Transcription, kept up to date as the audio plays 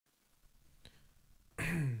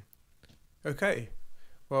Okay,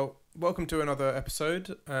 well, welcome to another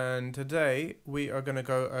episode, and today we are going to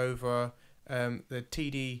go over the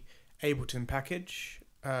TDAbleton package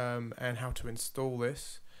and how to install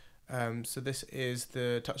this. So this is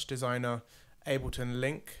the TouchDesigner Ableton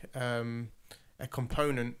link, a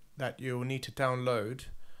component that you'll need to download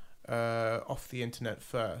off the internet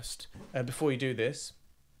first. Before you do this,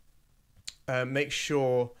 make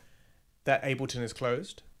sure that Ableton is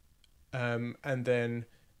closed, and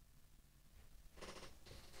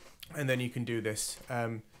then you can do this.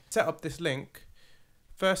 Set up this link.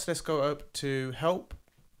 First, let's go up to Help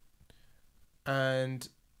and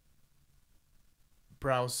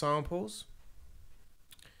Browse Samples.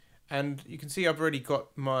 And you can see I've already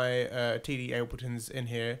got my TDAbletons in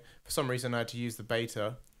here. For some reason, I had to use the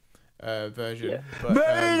beta version. Yeah.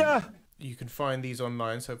 But you can find these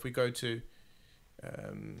online. So if we go to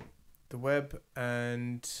the web,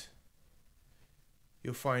 and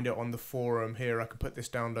you'll find it on the forum here. I can put this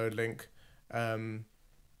download link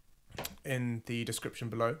in the description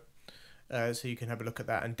below, so you can have a look at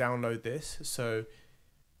that and download this. So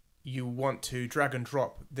you want to drag and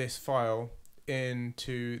drop this file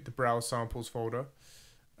into the Browse Samples folder.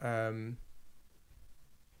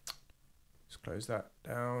 Just close that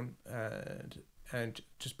down and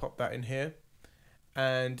just pop that in here.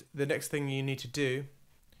 And the next thing you need to do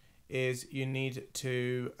is you need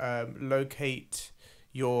to locate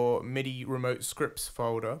your MIDI remote scripts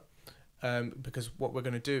folder, because what we're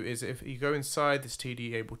going to do is, if you go inside this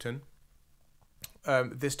TDAbleton,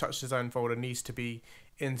 this TouchDesign folder needs to be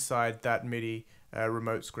inside that MIDI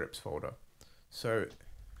remote scripts folder. So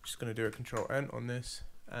I'm just going to do a Control-N on this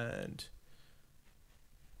and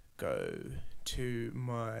go to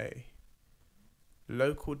my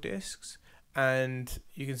local disks, and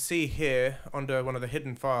you can see here under one of the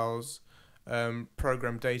hidden files,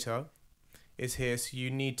 program data is here. So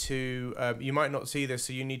you need to, you might not see this,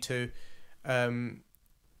 so you need to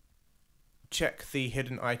check the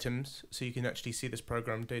hidden items so you can actually see this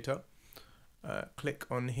program data. Click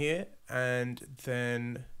on here and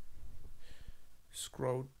then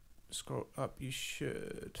scroll up. You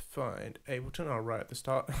should find Ableton, right at the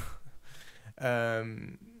start.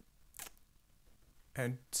 And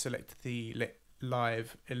select the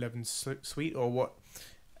Live 11 suite or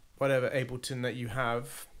whatever Ableton that you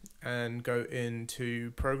have, and go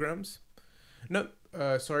into programs. No,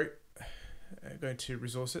 sorry, go into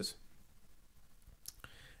resources,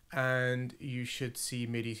 and you should see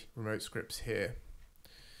MIDI remote scripts here.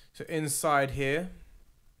 So inside here,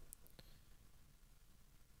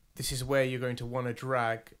 this is where you're going to want to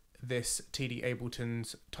drag this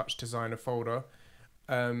TDAbleton's TouchDesigner folder.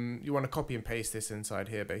 You want to copy and paste this inside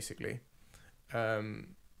here, basically.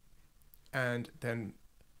 And then,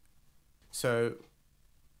 so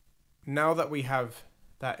now that we have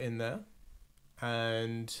that in there,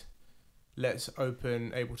 and let's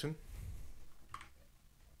open Ableton.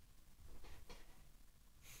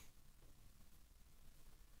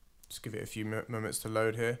 Just give it a few moments to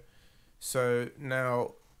load here. So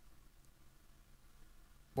now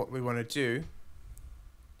what we want to do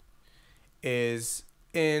is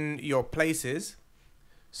in your places.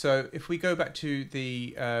 So if we go back to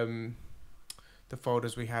the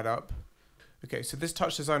folders we had up, okay, so this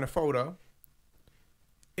TouchDesigner folder,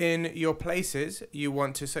 in your places, you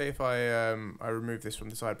want to say, if I remove this from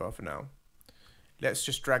the sidebar for now, let's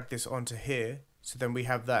just drag this onto here. So then we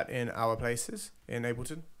have that in our places in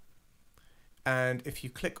Ableton. And if you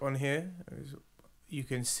click on here, you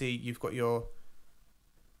can see you've got your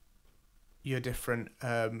different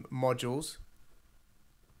modules,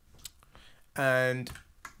 and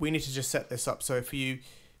we need to just set this up. So if you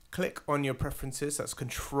click on your preferences, that's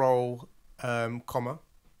Control comma,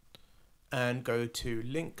 and go to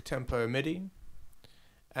Link Tempo MIDI,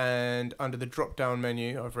 and under the drop down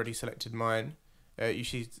menu, I've already selected mine, you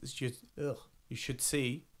should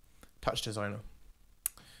see TouchDesigner.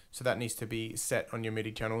 So that needs to be set on your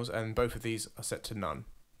MIDI channels, and both of these are set to none.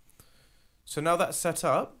 So now that's set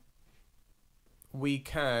up, we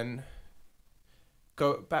can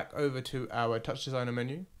go back over to our TouchDesigner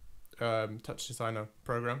menu, TouchDesigner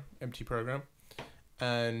program, empty program,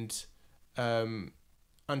 and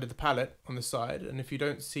under the palette on the side. And if you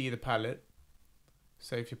don't see the palette,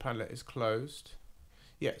 say if your palette is closed,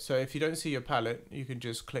 yeah, so if you don't see your palette, you can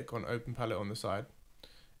just click on Open Palette on the side,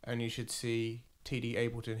 and you should see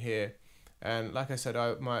TDAbleton here. And like I said,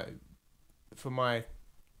 for my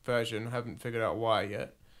version, I haven't figured out why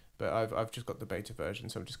yet, but I've just got the beta version,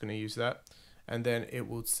 so I'm just going to use that. And then it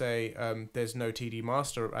will say there's no TD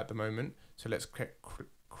master at the moment, so let's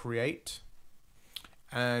create.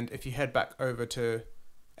 And if you head back over to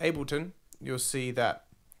Ableton, you'll see that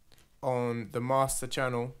on the master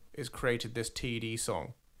channel, it's created this TD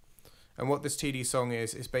song. And what this TD song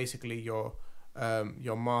is basically your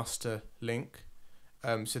master link.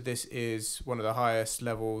 So this is one of the highest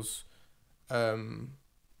levels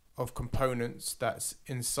of components that's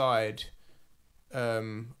inside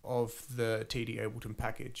of the TDAbleton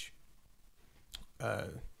package.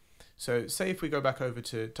 So say if we go back over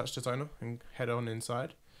to TouchDesigner and head on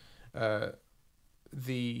inside,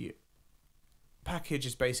 the package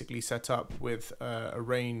is basically set up with a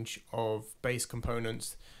range of base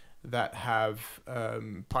components that have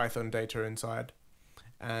Python data inside,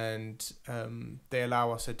 and they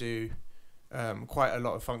allow us to do quite a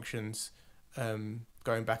lot of functions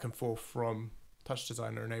going back and forth from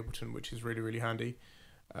TouchDesigner and Ableton, which is really handy.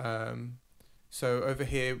 So over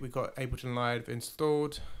here we've got Ableton Live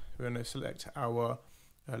installed. We're going to select our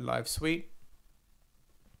live suite,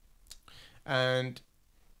 and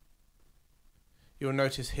you'll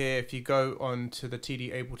notice here, if you go on to the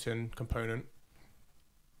TDAbleton component,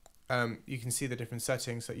 you can see the different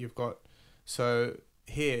settings that you've got. So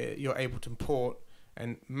here, your Ableton port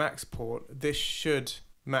and max port, this should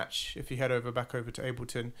match. If you head back over to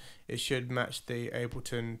Ableton, it should match the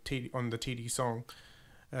Ableton on the TD song.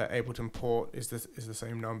 Ableton port is the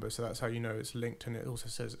same number, so that's how you know it's linked, and it also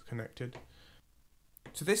says it's connected.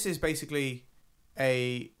 So this is basically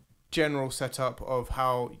a general setup of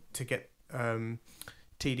how to get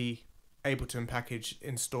TDAbleton package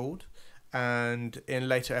installed, and in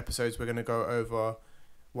later episodes we're going to go over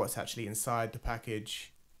what's actually inside the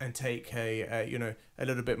package and take a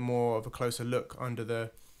little bit more of a closer look under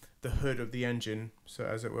the hood of the engine, so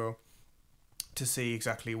as it will, to see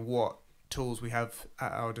exactly what tools we have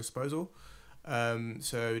at our disposal.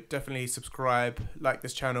 So definitely subscribe, like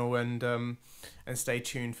this channel, and stay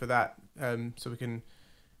tuned for that, so we can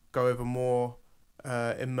go over more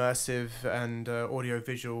immersive and audio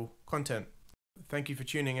visual content. Thank you for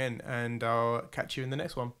tuning in, and I'll catch you in the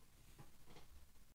next one.